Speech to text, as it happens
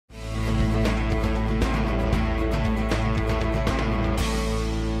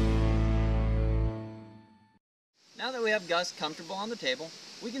Now that we have Gus comfortable on the table,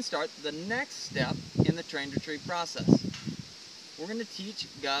 we can start the next step in the train retrieve process. We're going to teach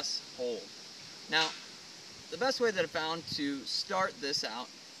Gus hold. Now, the best way that I found to start this out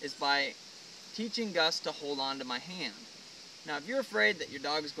is by teaching Gus to hold on to my hand. Now, if you're afraid that your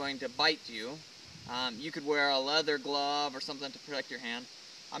dog is going to bite you, you could wear a leather glove or something to protect your hand.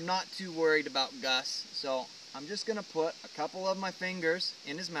 I'm not too worried about Gus, so I'm just going to put a couple of my fingers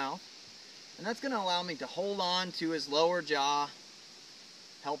in his mouth, and that's going to allow me to hold on to his lower jaw,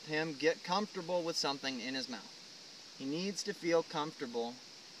 help him get comfortable with something in his mouth. He needs to feel comfortable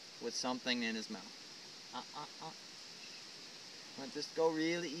with something in his mouth. Let this go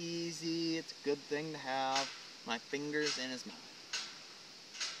really easy. It's a good thing to have my fingers in his mouth.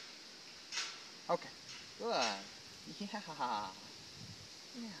 Okay, good.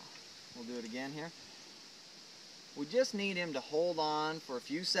 Yeah. We'll do it again here. We just need him to hold on for a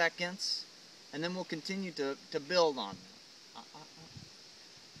few seconds, and then we'll continue to build on that.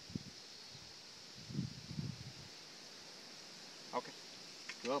 Okay,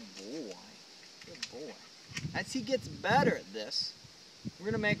 good boy. Good boy. As he gets better at this, we're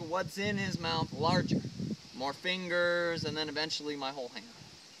going to make what's in his mouth larger. More fingers, and then eventually my whole hand.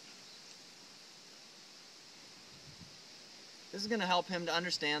 This is going to help him to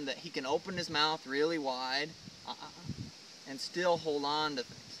understand that he can open his mouth really wide and still hold on to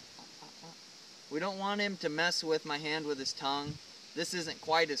things. We don't want him to mess with my hand with his tongue. This isn't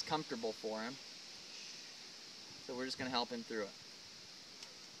quite as comfortable for him. So we're just going to help him through it.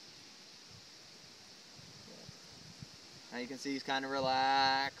 Now you can see he's kind of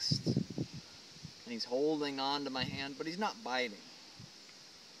relaxed. And he's holding on to my hand, but he's not biting.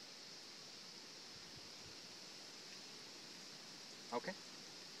 Okay.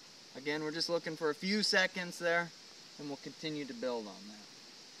 Again, we're just looking for a few seconds there, and we'll continue to build on that.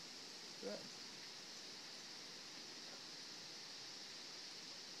 Good.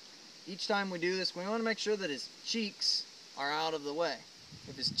 Each time we do this, we want to make sure that his cheeks are out of the way.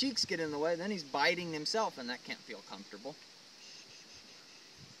 If his cheeks get in the way, then he's biting himself, and that can't feel comfortable.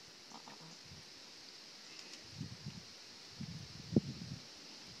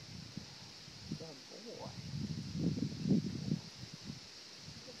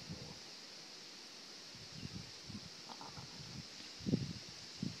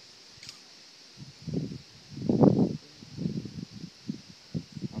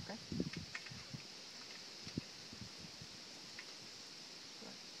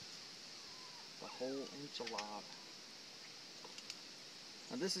 Enchilada.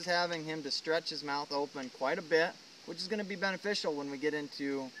 Now this is having him to stretch his mouth open quite a bit, which is going to be beneficial when we get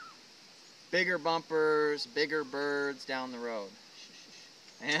into bigger bumpers, bigger birds down the road.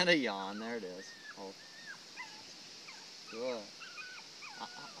 And a yawn, there it is. Oh. Good.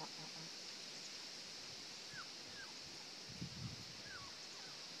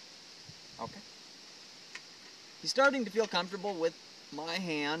 Okay. He's starting to feel comfortable with my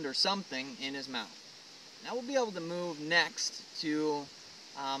hand or something in his mouth. Now we'll be able to move next to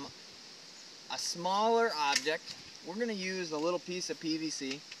a smaller object. We're going to use a little piece of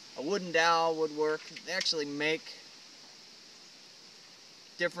PVC. A wooden dowel would work. They actually make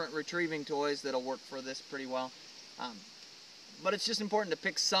different retrieving toys that'll work for this pretty well. But it's just important to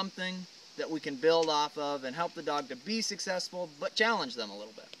pick something that we can build off of and help the dog to be successful, but challenge them a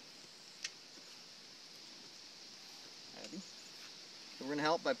little bit. So we're going to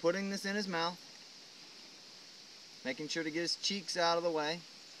help by putting this in his mouth, making sure to get his cheeks out of the way.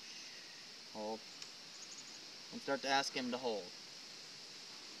 Hold. And start to ask him to hold.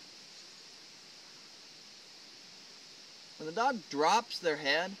 When the dog drops their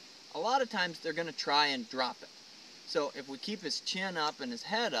head, a lot of times they're going to try and drop it. So if we keep his chin up and his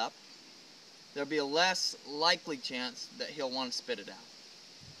head up, there'll be a less likely chance that he'll want to spit it out.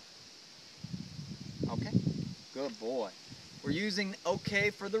 Okay? Good boy. We're using OK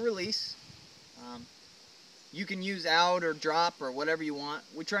for the release. You can use out or drop or whatever you want.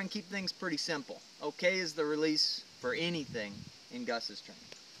 We try and keep things pretty simple. OK is the release for anything in Gus's training.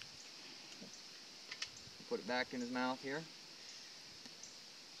 Put it back in his mouth here.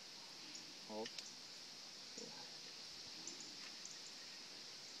 Hold.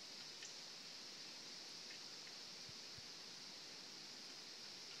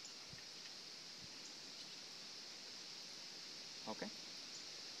 Okay.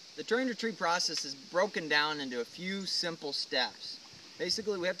 The train retrieve process is broken down into a few simple steps.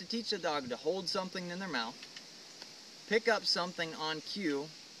 Basically, we have to teach the dog to hold something in their mouth, pick up something on cue,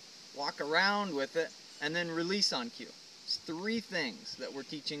 walk around with it, and then release on cue. It's 3 things that we're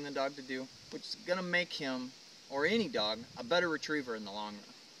teaching the dog to do, which is going to make him, or any dog, a better retriever in the long run.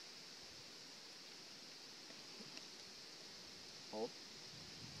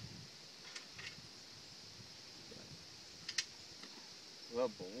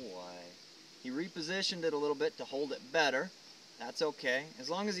 Good boy. He repositioned it a little bit to hold it better. That's okay, as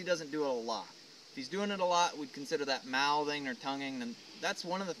long as he doesn't do it a lot. If he's doing it a lot, we'd consider that mouthing or tonguing, and that's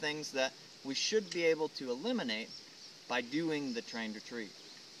one of the things that we should be able to eliminate by doing the trained retrieve.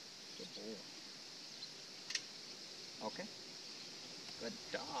 Good boy. Okay. Good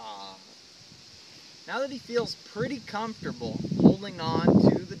dog. Now that he feels pretty comfortable holding on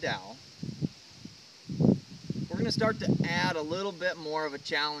to the dowel, we're going to start to add a little bit more of a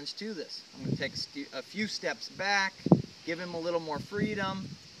challenge to this. I'm going to take a few steps back, give him a little more freedom,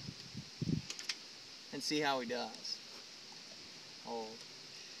 and see how he does. Hold.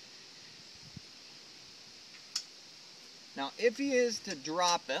 Now, if he is to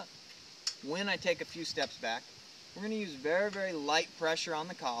drop it when I take a few steps back, we're going to use very, very light pressure on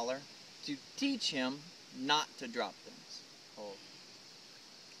the collar to teach him not to drop things. Hold.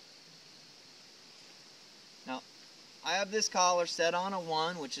 Now, I have this collar set on a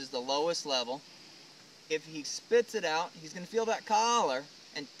 1, which is the lowest level. If he spits it out, he's going to feel that collar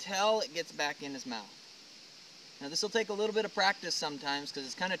until it gets back in his mouth. Now, this will take a little bit of practice sometimes because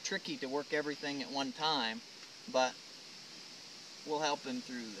it's kind of tricky to work everything at one time, but we'll help him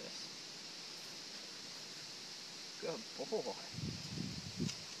through this. Good boy.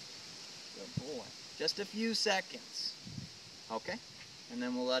 Good boy. Just a few seconds. Okay? And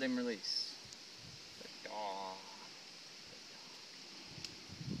then we'll let him release. Good dog. Good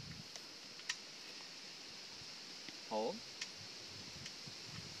dog. Hold.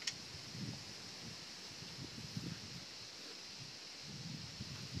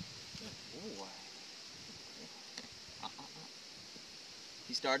 Good boy.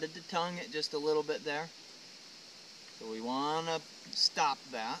 He started to tongue it just a little bit there. So we want to stop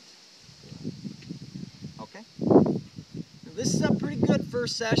that. Okay. Now this is a pretty good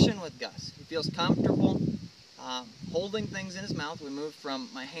first session with Gus. He feels comfortable holding things in his mouth. We moved from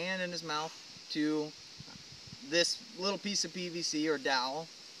my hand in his mouth to this little piece of PVC or dowel,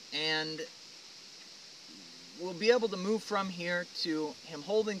 and we'll be able to move from here to him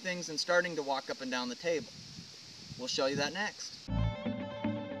holding things and starting to walk up and down the table. We'll show you that next.